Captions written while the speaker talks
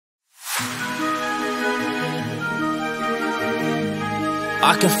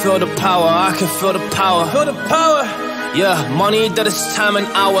I can feel the power, I can feel the power. Feel the power. Yeah, money that is time and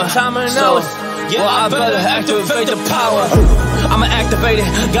hour. Yeah, well, I better activate the power. I'ma activate it,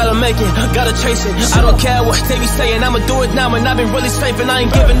 gotta make it, gotta chase it. I don't care what they be saying, I'ma do it now. And I've been really safe and I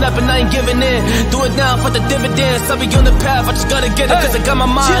ain't giving up and I ain't giving in. Do it now for the dividends, I'll be on the path, I just gotta get it. Cause I got my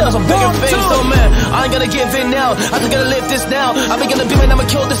mind on some bigger things. So man, I ain't gonna give in now, I just gotta live this now. I be gonna be when I'ma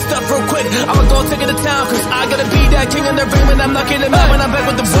kill this stuff real quick. I'ma go take it to town, cause I gotta be that king in the ring. When I'm knocking them out, when I'm back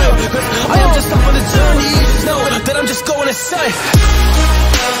with the wheel. Cause I am just up on the journey, just know that I'm just going insane.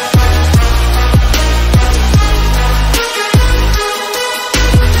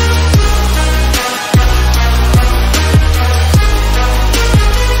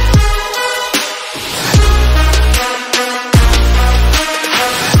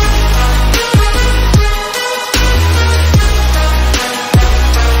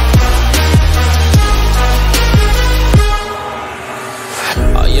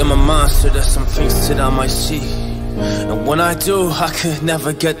 I'm a monster, there's some things that I might see. And when I do, I could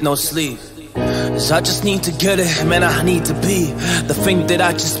never get no sleep. Cause I just need to get it, man, I need to be the thing that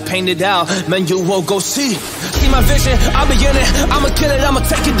I just painted out, man, you won't go see. See my vision, I'll be in it, I'ma kill it, I'ma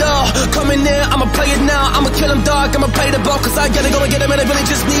take it all. Coming in, I'ma play it now, I'ma kill them dog, I'ma play the ball. Cause I gotta go and get it, man, I really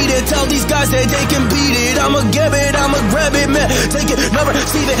just need it. Tell these guys that they can beat it, I'ma give it, I'ma grab it, man. Take it, never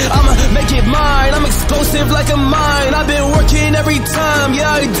receive it, I'ma make it mine. I'm explosive like a mine, I've been working every time.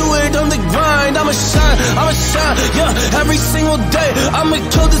 Yeah, I do it on the grind, I'ma shine, yeah, every single day. I'ma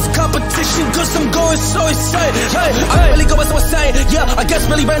kill this competition cause I'm going so insane. Hey, I really go by so insane. Yeah, I guess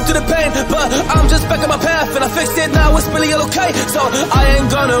really ran through the pain, but I'm just back on my path and I fixed it now, it's really okay. So I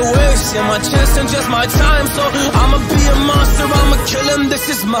ain't gonna waste my chance and just my time. So I'ma be a monster, I'ma kill him, this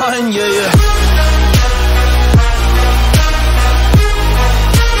is mine, yeah, yeah.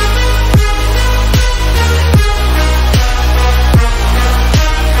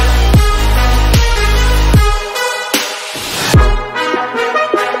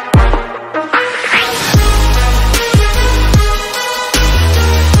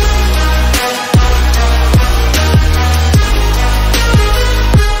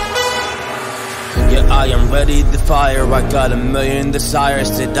 I am ready to fire, I got a million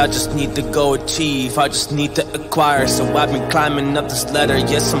desires that I just need to go achieve, I just need to acquire. So I've been climbing up this ladder,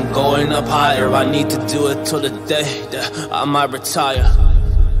 yes I'm going up higher. I need to do it till the day that I might retire.